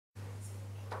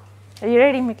Are you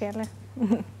ready, Michaela?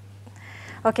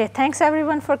 Okay, thanks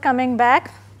everyone for coming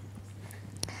back.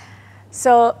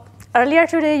 So earlier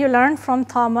today you learned from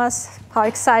Thomas how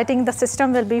exciting the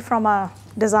system will be from a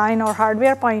design or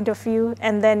hardware point of view,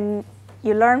 and then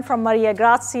you learned from Maria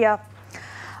Grazia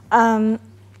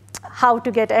how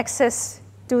to get access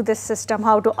to this system,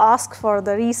 how to ask for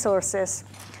the resources.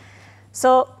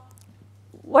 So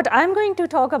what I'm going to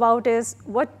talk about is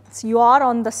once you are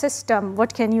on the system,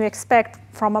 what can you expect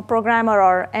from a programmer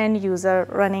or end user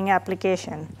running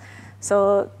application?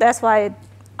 So that's why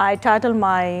I titled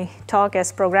my talk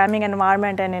as Programming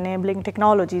Environment and Enabling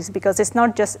Technologies, because it's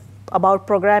not just about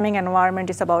programming environment,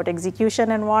 it's about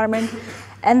execution environment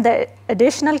and the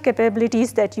additional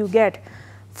capabilities that you get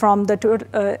from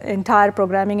the entire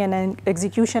programming and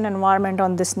execution environment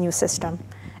on this new system.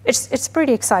 It's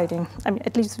pretty exciting. I mean,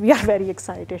 at least we are very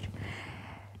excited.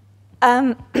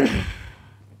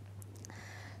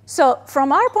 So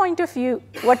from our point of view,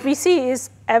 what we see is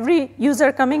every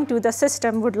user coming to the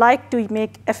system would like to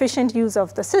make efficient use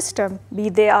of the system, be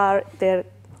they're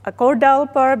a code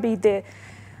developer,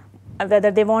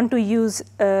 whether they want to use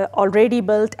already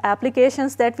built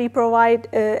applications that we provide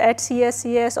at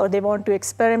CSCS, or they want to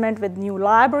experiment with new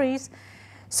libraries.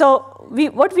 So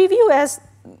what we view as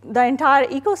the entire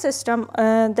ecosystem,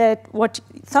 that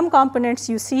some components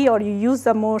you see or you use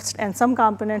the most, and some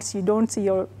components you don't see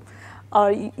or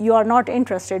you are not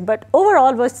interested. But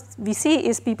overall, what we see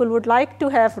is people would like to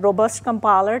have robust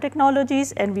compiler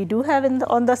technologies, and we do have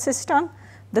on the system.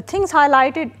 The things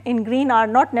highlighted in green are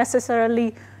not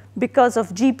necessarily because of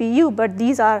GPU, but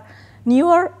these are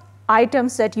newer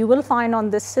items that you will find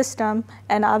on this system,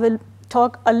 and I will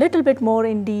talk a little bit more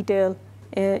in detail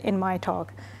in my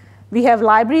talk. We have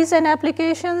libraries and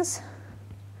applications,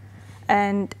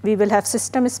 and we will have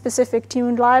system-specific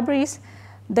tuned libraries.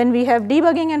 Then we have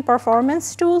debugging and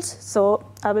performance tools. So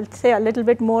I will say a little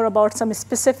bit more about some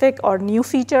specific or new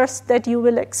features that you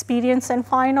will experience and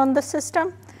find on the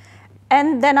system.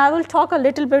 And then I will talk a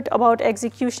little bit about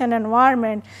execution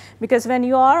environment, because when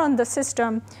you are on the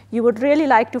system, you would really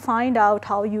like to find out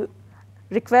how you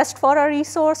request for a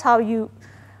resource, how you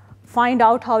find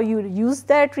out how you use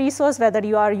that resource, whether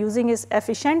you are using it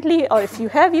efficiently, or if you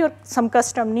have some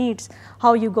custom needs,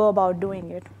 how you go about doing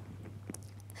it.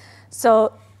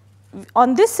 So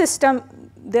on this system,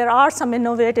 there are some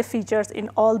innovative features in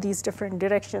all these different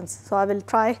directions. So I will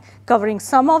try covering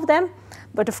some of them,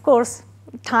 but of course,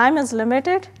 time is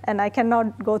limited, and I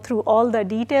cannot go through all the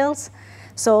details.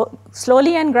 So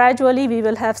slowly and gradually, we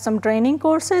will have some training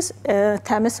courses.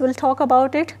 Themis will talk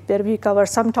about it, where we cover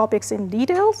some topics in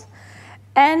details.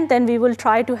 And then we will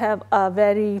try to have a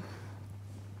very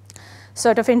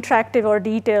sort of interactive or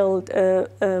detailed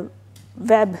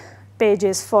web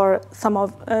pages for some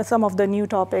of the new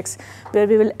topics, where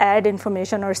we will add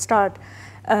information or start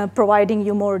providing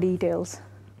you more details.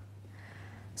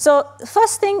 So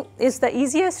first thing is the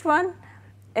easiest one,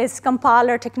 is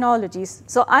compiler technologies.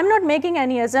 So I'm not making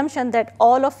any assumption that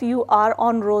all of you are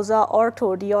on Rosa or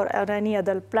Todi or any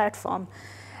other platform.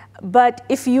 But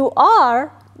if you are,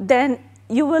 then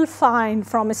you will find,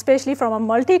 especially from a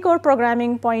multi-core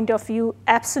programming point of view,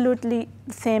 absolutely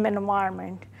the same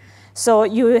environment. So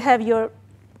you have your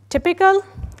typical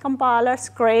compilers,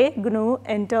 Cray, GNU,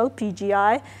 Intel,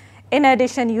 PGI. In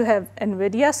addition, you have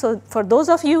NVIDIA. So for those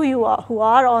of you who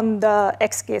are on the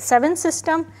XK7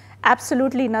 system,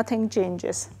 absolutely nothing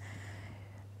changes.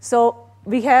 So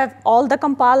we have all the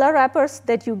compiler wrappers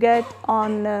that you get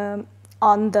on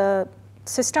the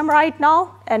system right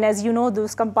now. And as you know,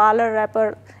 those compiler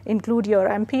wrappers include your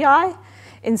MPI.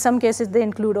 In some cases, they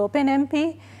include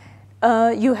OpenMP.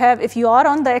 If you are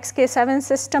on the XK7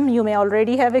 system, you may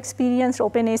already have experienced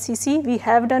OpenACC. We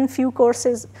have done few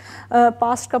courses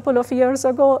past couple of years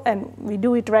ago, and we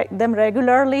do them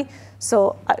regularly.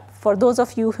 So for those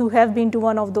of you who have been to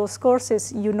one of those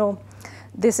courses, you know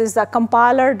this is a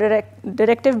compiler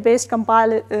directive-based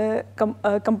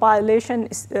compilation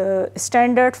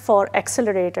standard for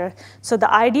accelerator. So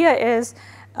the idea is,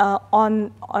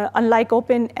 unlike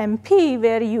OpenMP,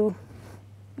 where you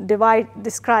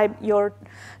describe your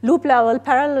loop level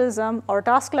parallelism or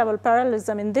task level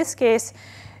parallelism, in this case,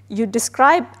 you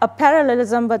describe a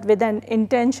parallelism but with an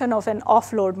intention of an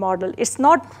offload model. It's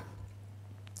not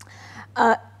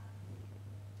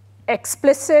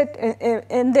explicit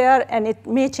in there, and it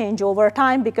may change over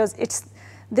time, because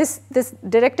this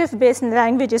directive-based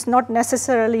language is not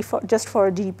necessarily just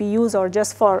for GPUs or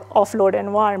just for offload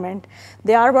environment.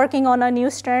 They are working on a new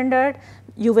standard.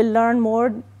 You will learn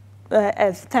more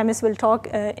as Themis will talk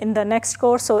in the next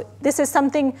course. So this is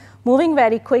something moving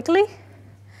very quickly.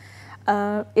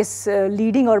 is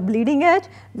leading or bleeding edge.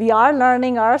 We are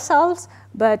learning ourselves,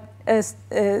 but as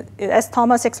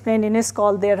Thomas explained in his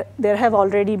call, there have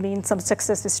already been some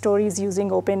success stories using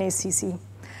OpenACC.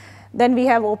 Then we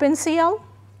have OpenCL.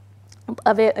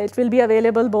 It will be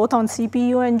available both on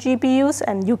CPU and GPUs,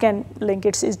 and you can link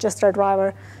it. It's just a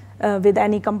driver with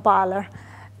any compiler.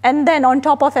 And then on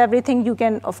top of everything, you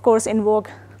can, of course,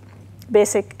 invoke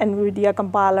basic NVIDIA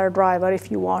compiler driver if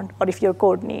you want, or if your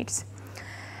code needs.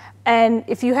 And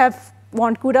if you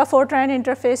want CUDA Fortran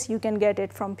interface, you can get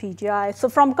it from PGI. So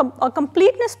from a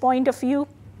completeness point of view,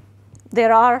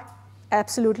 there are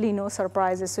absolutely no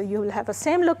surprises. So you will have the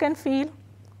same look and feel,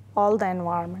 all the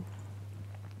environment.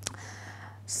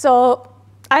 So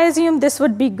I assume this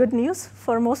would be good news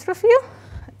for most of you,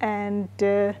 and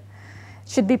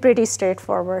should be pretty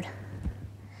straightforward.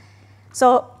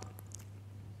 So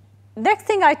next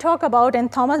thing I talk about,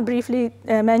 and Thomas briefly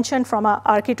mentioned from an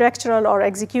architectural or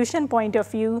execution point of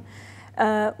view,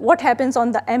 what happens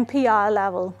on the MPI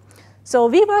level. So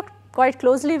we work quite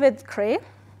closely with Cray.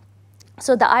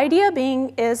 So the idea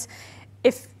being is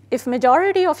if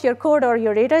majority of your code or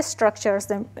your data structures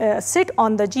sit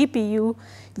on the GPU,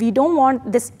 we don't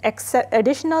want this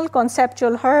additional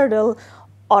conceptual hurdle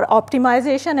or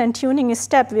optimization and tuning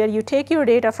step where you take your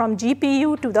data from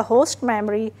GPU to the host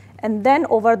memory and then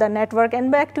over the network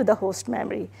and back to the host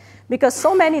memory, because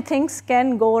so many things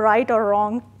can go right or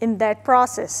wrong in that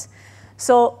process.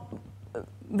 So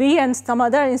we and some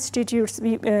other institutes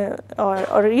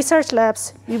or research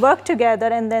labs, we worked together,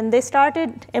 and then they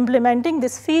started implementing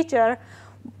this feature.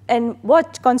 And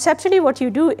conceptually what you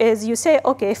do is you say,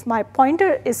 OK, if my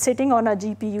pointer is sitting on a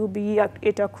GPU, be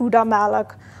it a CUDA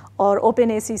malloc or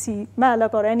OpenACC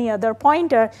malloc or any other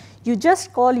pointer, you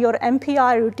just call your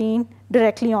MPI routine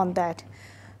directly on that.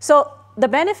 So the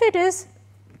benefit is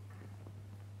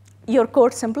your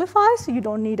code simplifies. You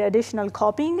don't need additional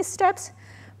copying steps.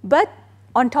 But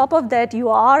on top of that, you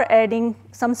are adding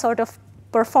some sort of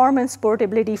performance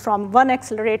portability from one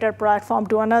accelerator platform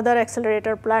to another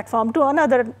accelerator platform to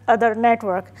other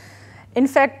network. In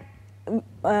fact,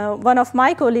 one of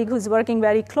my colleagues who's working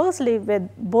very closely with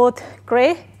both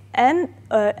Cray and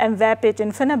MVAPIT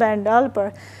InfiniBand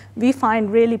developer, we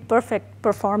find really perfect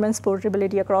performance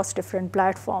portability across different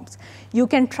platforms. You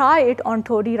can try it on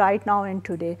Toddy right now and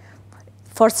today.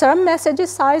 For some message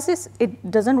sizes,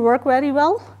 it doesn't work very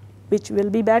well, which will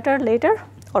be better later,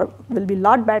 or will be a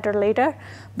lot better later.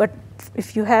 But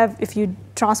if you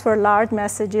transfer large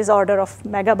messages, order of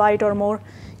megabyte or more,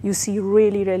 you see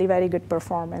really, really very good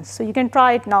performance. So you can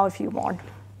try it now if you want.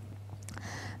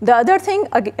 The other thing,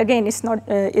 again, is not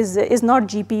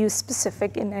GPU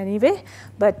specific in any way,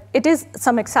 but it is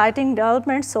some exciting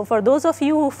development. So for those of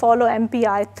you who follow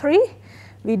MPI 3,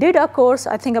 we did a course,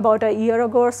 I think about a year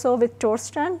ago or so, with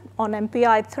Torsten on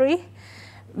MPI 3.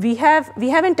 We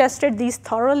haven't tested these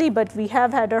thoroughly, but we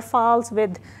have header files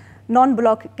with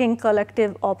non-blocking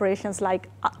collective operations like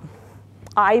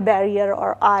I barrier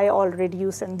or I all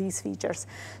reduce and these features.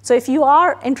 So if you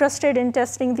are interested in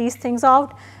testing these things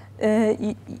out,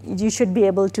 you should be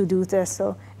able to do this.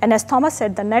 So, and as Thomas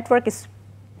said, the network is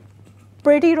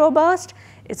pretty robust.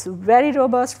 It's very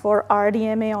robust for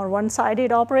RDMA or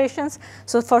one-sided operations.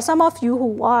 So for some of you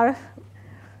who are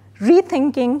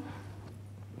rethinking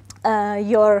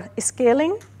your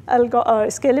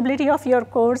scalability of your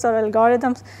codes or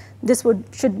algorithms, this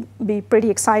should be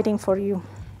pretty exciting for you.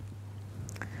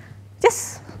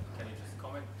 Yes? Can you just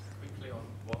comment quickly on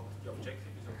what the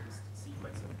objective is of this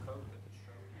sequence of code that you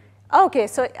showed? OK,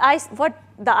 so what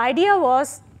the idea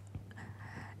was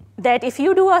that if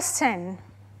you do a send,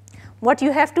 what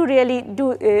you have to really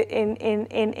do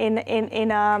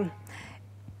in a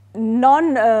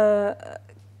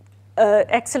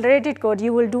non-accelerated code,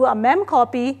 you will do a mem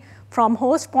copy from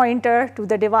host pointer to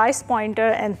the device pointer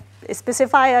and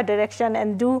specify a direction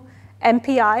and do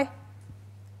MPI.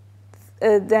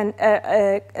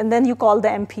 And then you call the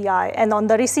MPI. And on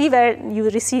the receiver,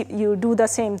 you do the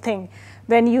same thing.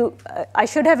 When I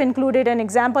should have included an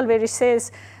example where it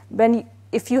says,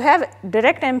 if you have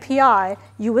direct MPI,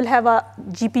 you will have a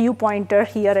GPU pointer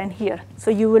here and here. So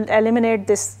you will eliminate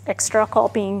this extra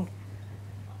copying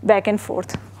back and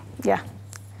forth. Yeah,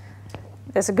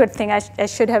 that's a good thing. I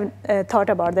should have thought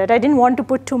about that. I didn't want to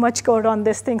put too much code on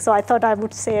this thing, so I thought I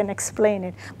would say and explain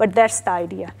it. But that's the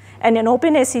idea. And in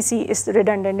OpenACC, it's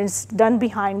redundant. It's done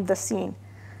behind the scene.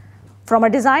 From a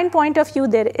design point of view,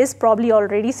 there is probably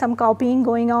already some copying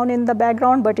going on in the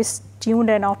background, but it's tuned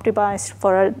and optimized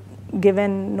for a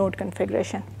given node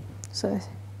configuration. So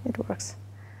it works.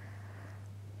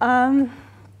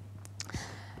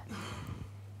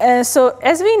 So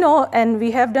as we know, and we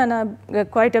have done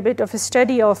quite a bit of a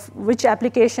study of which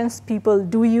applications people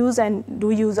do use and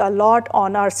do use a lot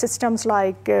on our systems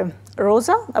like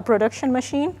Rosa, a production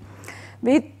machine.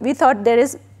 We thought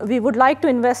we would like to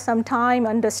invest some time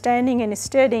understanding and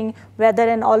studying whether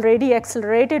an already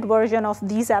accelerated version of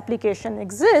these applications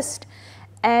exists.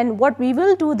 And what we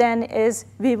will do then is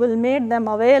we will make them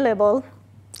available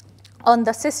on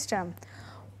the system.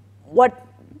 What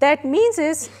that means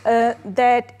is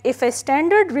that if a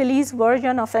standard release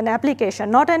version of an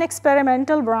application, not an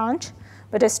experimental branch,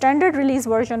 but a standard release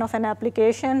version of an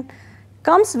application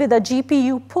comes with a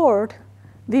GPU port,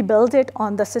 we build it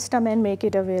on the system and make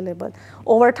it available.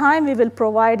 Over time, we will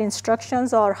provide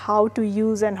instructions on how to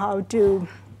use and how to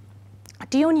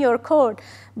tune your code.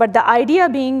 But the idea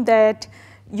being that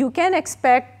you can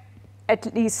expect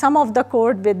at least some of the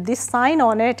code with this sign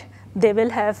on it, they will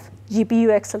have GPU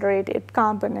accelerated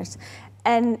components.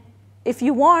 And if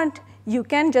you want, you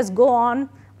can just go on,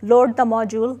 load the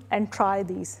module, and try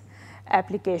these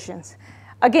applications.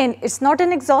 Again, it's not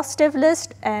an exhaustive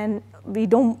list, and we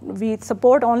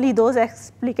support only those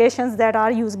applications that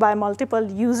are used by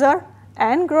multiple users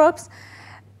and groups.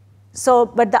 So,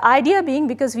 but the idea being,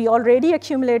 because we already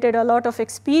accumulated a lot of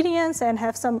experience and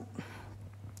have some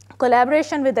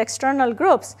collaboration with external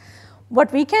groups,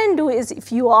 what we can do is,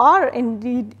 if you are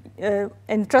indeed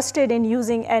interested in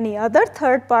using any other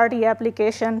third-party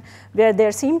application where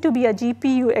there seems to be a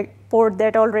GPU port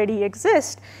that already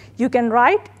exists, you can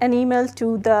write an email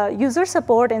to the user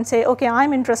support and say, okay,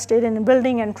 I'm interested in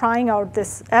building and trying out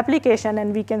this application,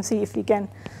 and we can see if we can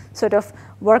sort of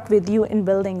work with you in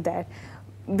building that.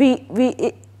 We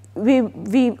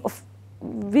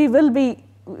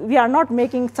are not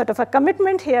making sort of a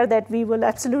commitment here that we will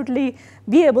absolutely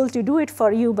be able to do it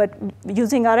for you, but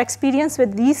using our experience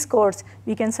with these codes,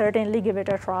 we can certainly give it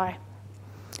a try.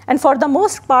 And for the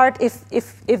most part, if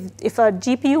a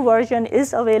GPU version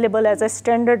is available as a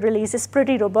standard release, it's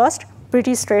pretty robust,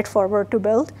 pretty straightforward to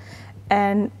build,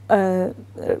 and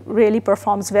really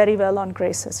performs very well on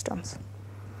Cray systems.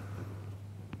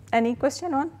 Any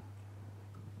question on?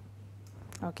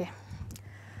 Okay.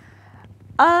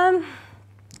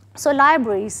 So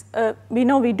libraries, we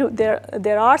know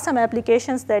there are some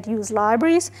applications that use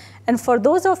libraries. And for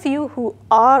those of you who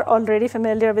are already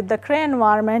familiar with the Cray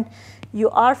environment, you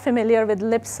are familiar with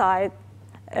libsci,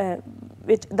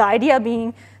 which the idea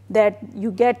being that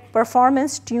you get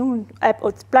performance-tuned,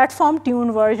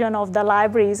 platform-tuned version of the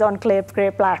libraries on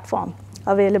Cray platform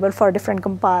available for different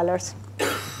compilers.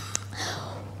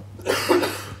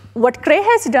 What Cray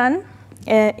has done,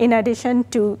 in addition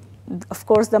to, of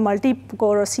course, the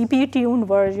multi-core or CPU-tuned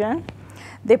version,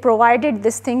 they provided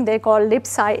this thing they call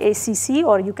libsci ACC,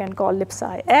 or you can call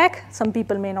libsci ACC. Some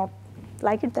people may not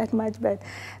like it that much, but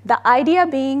the idea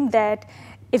being that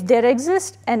if there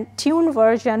exists a tuned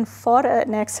version for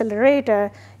an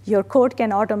accelerator, your code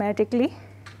can automatically,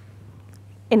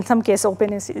 in some case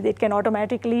OpenACC, it can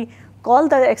automatically call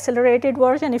the accelerated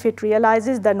version if it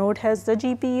realizes the node has the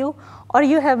GPU, or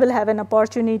you will have an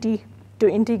opportunity to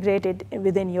integrate it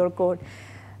within your code.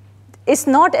 It's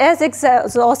not as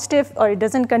exhaustive, or it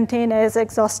doesn't contain as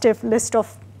exhaustive list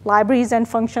of libraries and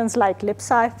functions like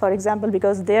libsci, for example,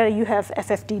 because there you have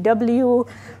FFTW,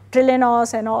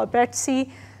 Trillinos, and all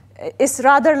Betsy. It's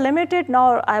rather limited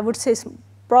now. I would say it's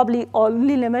probably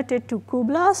only limited to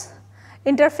kublas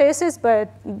interfaces,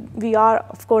 but we are,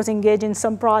 of course, engaged in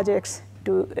some projects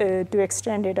to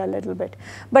extend it a little bit.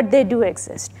 But they do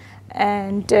exist,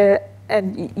 and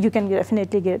you can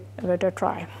definitely give it a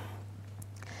try.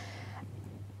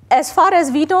 As far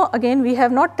as we know, again, we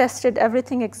have not tested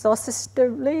everything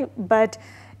exhaustively, but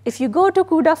if you go to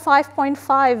CUDA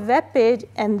 5.5 web page,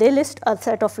 and they list a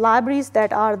set of libraries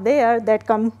that are there that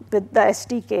come with the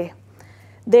SDK,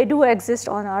 they do exist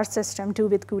on our system too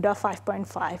with CUDA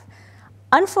 5.5.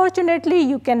 Unfortunately,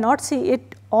 you cannot see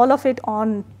all of it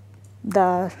on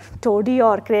the TODI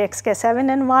or Cray XK7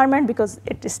 environment because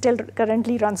it still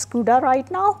currently runs CUDA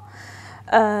right now.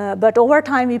 But over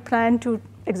time, we plan to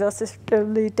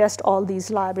exhaustively test all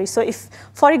these libraries. So if,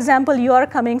 for example, you are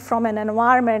coming from an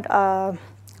environment,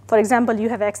 for example, you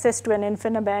have access to an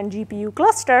InfiniBand GPU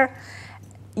cluster,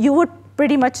 you would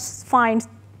pretty much find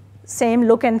same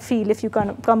look and feel if you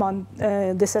come on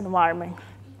this environment.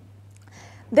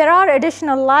 There are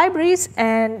additional libraries,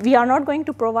 and we are not going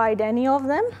to provide any of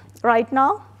them right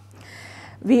now.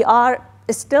 We are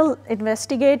still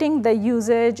investigating the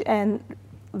usage and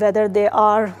whether they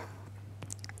are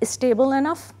stable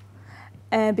enough,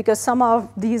 because some of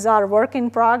these are work in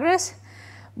progress.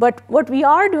 But what we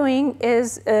are doing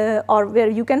is, or where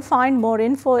you can find more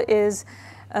info is,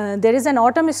 There is an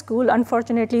autumn school.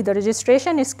 Unfortunately, the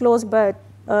registration is closed, but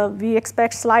we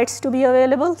expect slides to be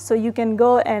available, so you can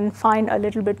go and find a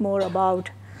little bit more about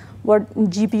what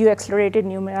GPU-accelerated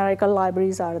numerical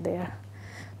libraries are there.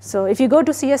 So if you go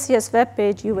to CSCS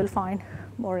webpage, you will find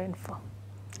more info.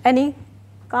 Any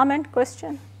comment,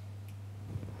 question?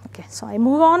 Okay, so I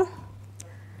move on.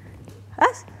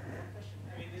 Yes?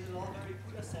 I mean, this is all very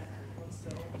CUDA-centric. What's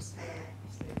the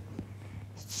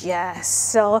OpenCL? Yes,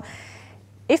 so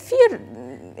if you,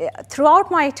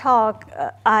 throughout my talk,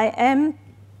 I am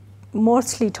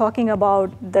mostly talking about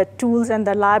the tools and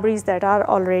the libraries that are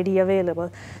already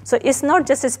available. So it's not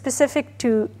just specific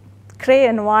to Cray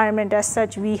environment as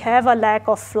such. We have a lack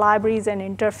of libraries and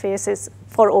interfaces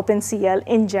for OpenCL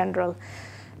in general.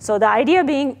 So the idea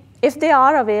being, if they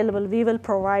are available, we will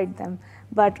provide them.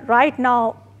 But right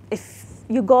now, if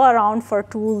you go around for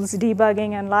tools,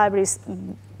 debugging, and libraries,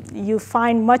 you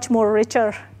find much more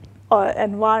richer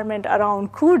environment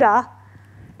around CUDA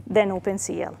than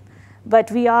OpenCL.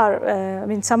 But we are, I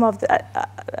mean, some of the,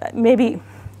 maybe,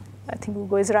 I think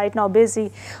Ugo is right now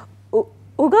busy.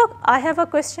 Ugo, I have a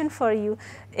question for you.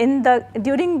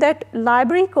 During that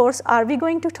library course, are we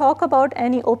going to talk about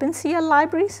any OpenCL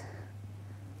libraries?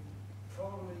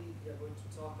 Probably we are going to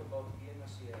talk about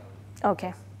VNCL.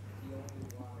 Okay. The only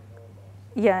one I know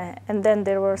about. Yeah, and then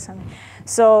there were some.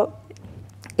 So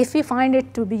if we find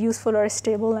it to be useful or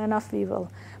stable enough, we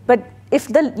will. But if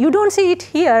you don't see it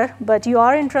here, but you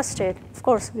are interested, of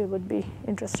course, we would be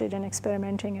interested in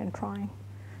experimenting and trying.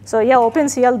 So yeah,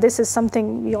 OpenCL, this is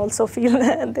something we also feel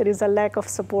there is a lack of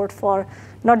support for,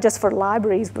 not just for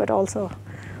libraries, but also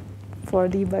for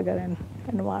debugger and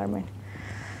environment.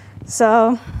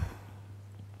 So,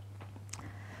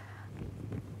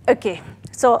 okay.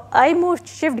 So I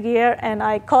shift gear, and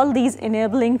I call these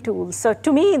enabling tools. So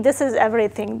to me, this is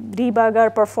everything: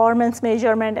 debugger, performance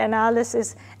measurement,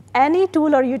 analysis, any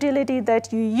tool or utility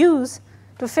that you use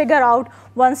to figure out,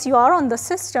 once you are on the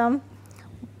system,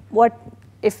 what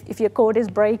if your code is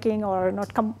breaking or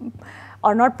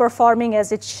not performing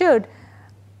as it should,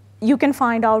 you can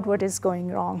find out what is going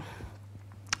wrong.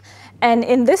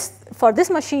 And for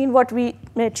this machine, what we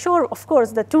made sure, of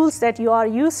course, the tools that you are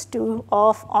used to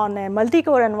on a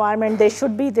multi-core environment, they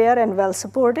should be there and well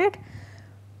supported.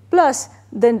 Plus,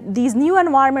 then these new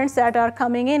environments that are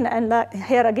coming in, and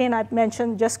here again I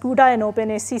mentioned just CUDA and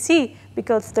OpenACC,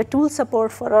 because the tool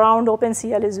support for around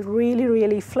OpenCL is really,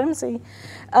 really flimsy.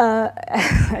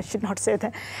 I should not say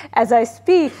that as I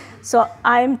speak. So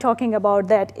I'm talking about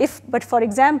that. But for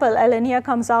example, Alenia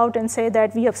comes out and say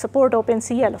that we have support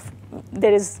OpenCL,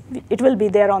 it will be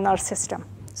there on our system.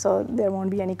 So there won't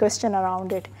be any question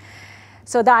around it.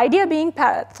 So the idea being,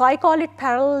 so I call it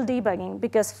parallel debugging,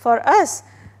 because for us,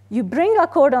 you bring a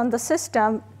code on the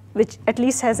system which at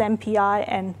least has MPI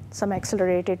and some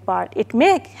accelerated part. It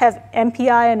may have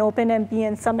MPI and OpenMP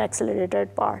and some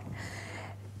accelerated part.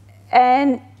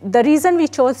 And the reason we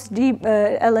chose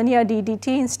Alenia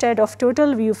DDT instead of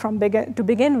TotalView to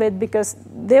begin with, because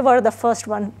they were the first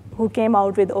one who came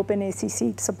out with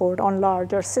OpenACC support on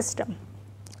larger system.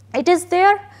 It is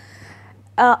there.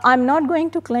 I'm not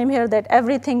going to claim here that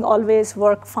everything always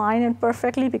works fine and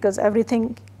perfectly, because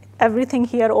everything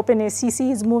here,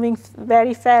 OpenACC is moving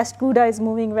very fast, CUDA is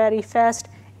moving very fast.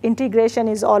 Integration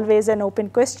is always an open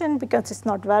question because it's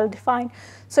not well defined.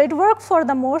 So it worked for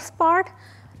the most part.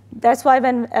 That's why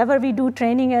whenever we do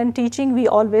training and teaching, we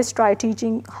always try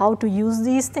teaching how to use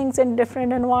these things in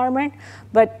different environments.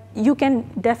 But you can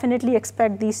definitely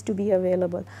expect these to be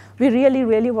available. We really,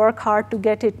 really work hard to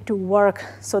get it to work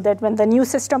so that when the new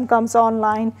system comes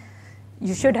online,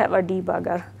 you should have a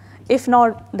debugger. If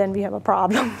not, then we have a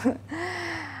problem.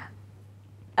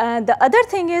 And the other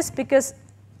thing is, because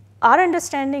our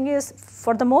understanding is,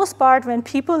 for the most part, when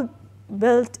people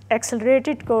build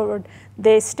accelerated code,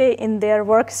 they stay in their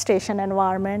workstation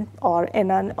environment or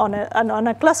on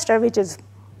a cluster, which is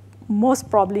most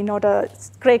probably not a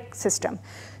Cray system.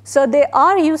 So they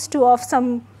are used to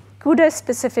some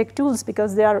CUDA-specific tools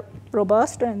because they are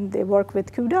robust and they work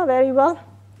with CUDA very well.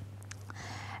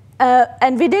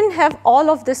 And we didn't have all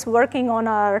of this working on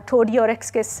our TODI or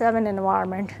XK7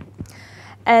 environment.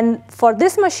 And for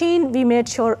this machine, we made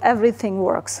sure everything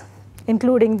works,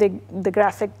 including the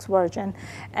graphics version.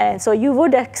 And so you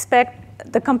would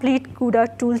expect the complete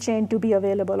CUDA toolchain to be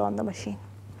available on the machine.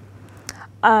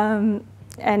 And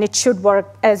it should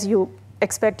work as you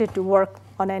expect it to work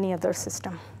on any other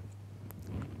system.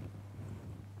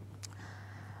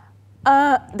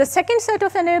 The second set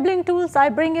of enabling tools I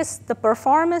bring is the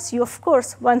performance. You, of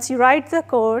course, once you write the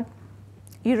code,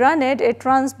 you run it, it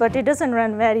runs, but it doesn't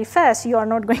run very fast. You are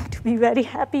not going to be very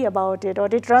happy about it. Or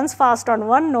it runs fast on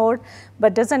one node,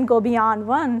 but doesn't go beyond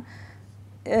one,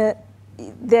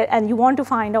 and you want to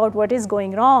find out what is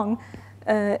going wrong,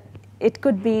 it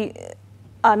could be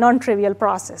a non-trivial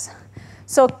process.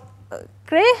 So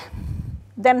Cray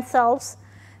themselves,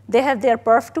 they have their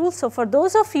perf tool. So for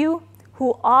those of you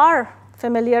who are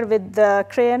familiar with the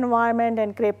Cray environment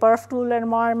and Cray perf tool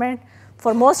environment,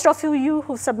 for most of you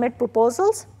who submit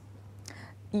proposals,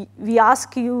 we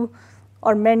ask you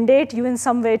or mandate you in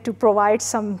some way to provide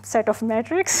some set of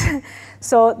metrics.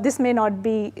 So this may not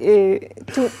be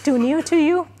too new to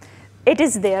you. It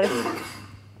is there.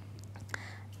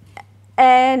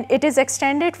 And it is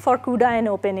extended for CUDA and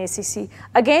OpenACC.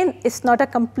 Again, it's not a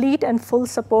complete and full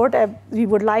support we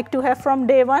would like to have from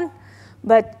day one,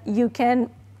 but you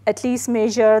can at least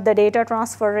measure the data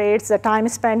transfer rates, the time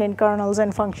spent in kernels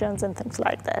and functions and things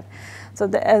like that. So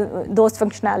those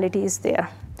functionalities there.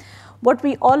 What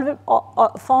we all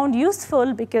found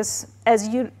useful, because as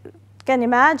you can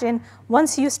imagine,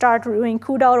 once you start doing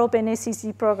CUDA or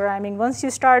OpenACC programming, once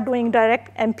you start doing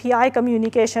direct MPI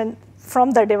communication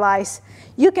from the device,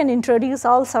 you can introduce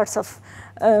all sorts of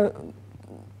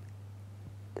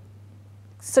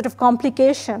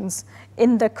complications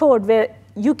in the code where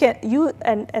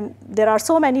and there are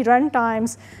so many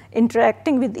runtimes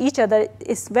interacting with each other.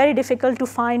 It's very difficult to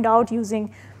find out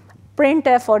using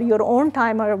printf or your own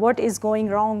timer what is going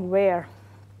wrong where.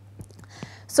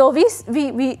 So we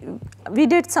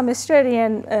did some study,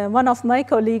 and one of my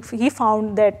colleagues, he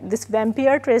found that this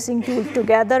vampire tracing tool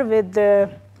together with the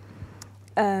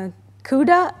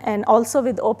CUDA and also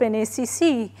with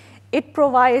OpenACC, it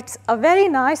provides a very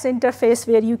nice interface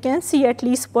where you can see at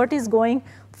least what is going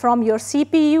from your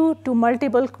CPU to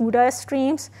multiple CUDA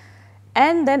streams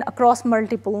and then across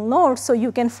multiple nodes. So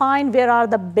you can find where are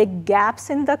the big gaps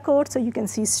in the code, so you can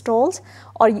see stalls.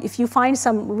 Or if you find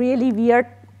some really weird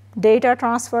data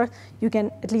transfer, you can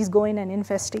at least go in and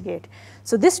investigate.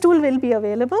 So this tool will be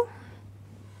available.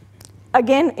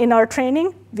 Again, in our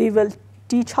training, we will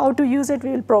teach how to use it. We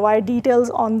will provide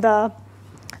details on the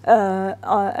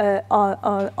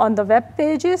web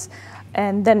pages.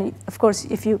 And then, of course,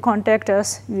 if you contact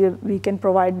us, we can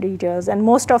provide details. And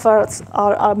most of us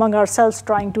are among ourselves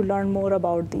trying to learn more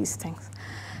about these things.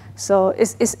 So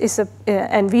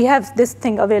and we have this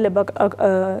thing available,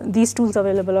 these tools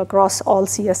available across all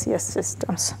CSCS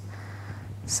systems.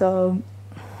 So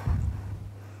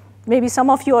maybe some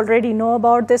of you already know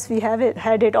about this. We have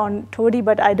had it on TODI,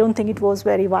 but I don't think it was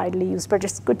very widely used. But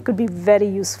it could be very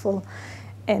useful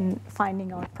in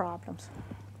finding out problems.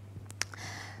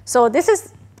 So this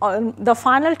is the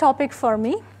final topic for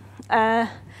me.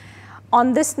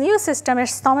 On this new system,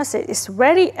 as Thomas said, it's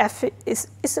quite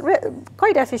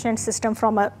efficient system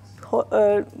from a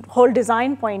whole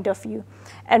design point of view.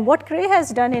 And what Cray has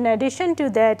done in addition to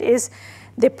that is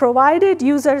they provided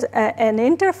users an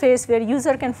interface where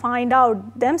user can find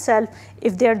out themselves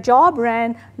if their job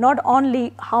ran, not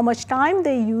only how much time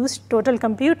they used, total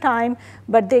compute time,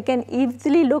 but they can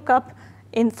easily look up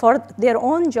for their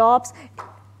own jobs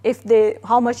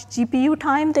how much GPU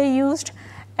time they used,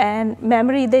 and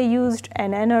memory they used,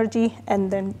 and energy, and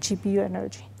then GPU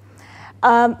energy.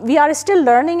 We are still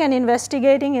learning and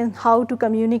investigating in how to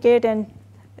communicate and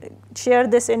share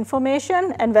this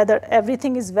information and whether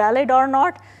everything is valid or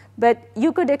not. But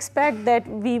you could expect that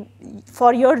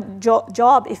for your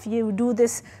job, if you do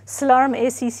this slurm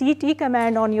ACCT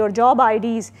command on your job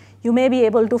IDs, you may be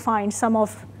able to find some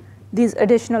of these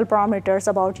additional parameters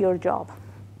about your job.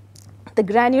 The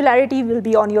granularity will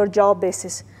be on your job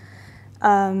basis.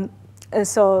 But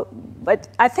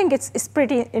I think it's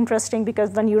pretty interesting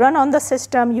because when you run on the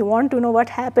system, you want to know what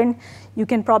happened, you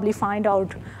can probably find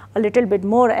out a little bit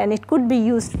more, and it could be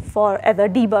used as a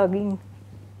debugging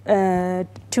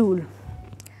tool.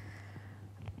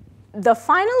 The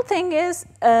final thing is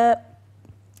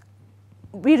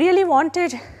we really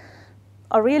wanted,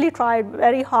 or really tried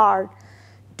very hard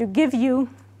to give you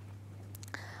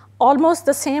almost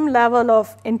the same level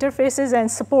of interfaces and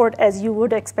support as you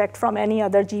would expect from any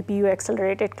other GPU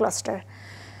accelerated cluster.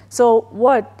 So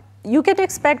what you can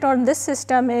expect on this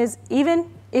system is even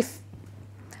if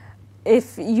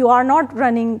you are not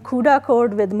running CUDA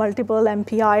code with multiple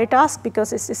MPI tasks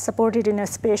because it is supported in a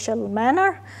spatial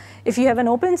manner, if you have an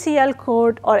OpenCL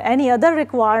code or any other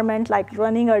requirement like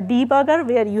running a debugger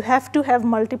where you have to have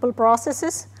multiple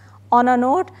processes on a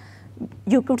node,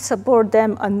 you could support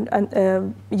them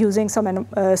using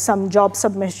some job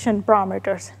submission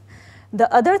parameters. The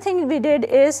other thing we did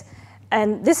is,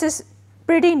 and this is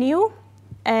pretty new,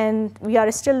 and we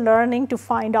are still learning to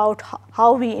find out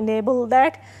how we enable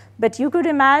that, But you could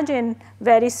imagine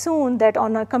very soon that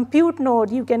on a compute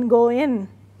node, you can go in,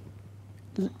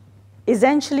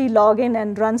 essentially log in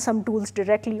and run some tools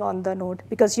directly on the node.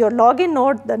 Because your login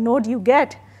node, the node you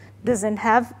get, doesn't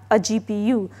have a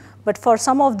GPU. But for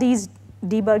some of these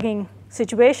debugging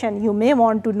situation, you may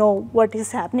want to know what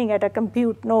is happening at a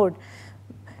compute node.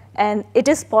 And it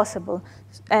is possible.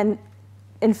 And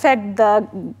in fact, the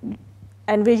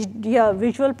NVIDIA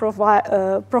visual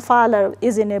profiler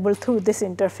is enabled through this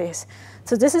interface.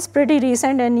 So this is pretty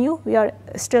recent and new. We are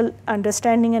still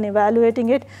understanding and evaluating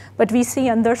it. But we see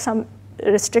under some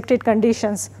restricted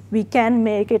conditions, we can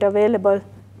make it available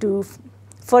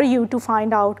for you to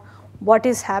find out what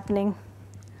is happening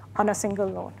on a single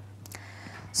node.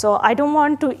 So I don't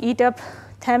want to eat up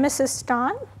Themis's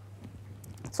time.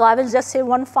 So I will just say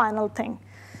one final thing.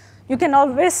 You can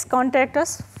always contact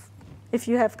us if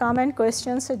you have comment,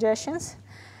 questions, suggestions.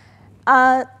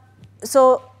 There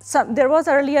was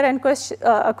earlier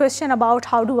a question about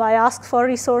how do I ask for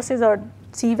resources or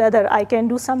see whether I can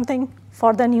do something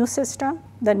for the new system,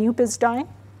 the new PISDYNE.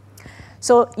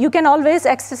 So you can always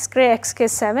access Cray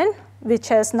XK7, which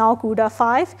has now CUDA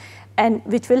 5, and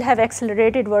which will have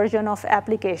accelerated version of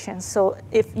applications. So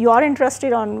if you are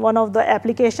interested on one of the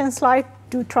application slides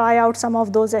to try out some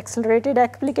of those accelerated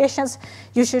applications,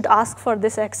 you should ask for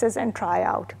this access and try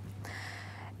out.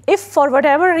 If for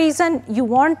whatever reason you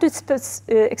want to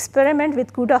experiment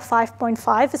with CUDA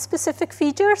 5.5 specific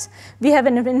features, we have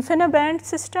an InfiniBand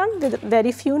system with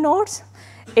very few nodes.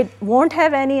 It won't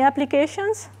have any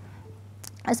applications.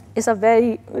 It's a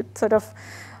very sort of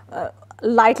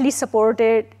lightly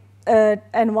supported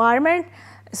environment.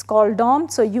 It's called DOM,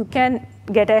 so you can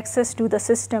get access to the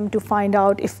system to find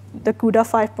out if the CUDA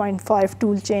 5.5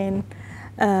 toolchain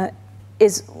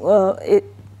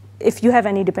if you have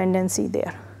any dependency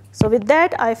there. So with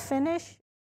that, I finish.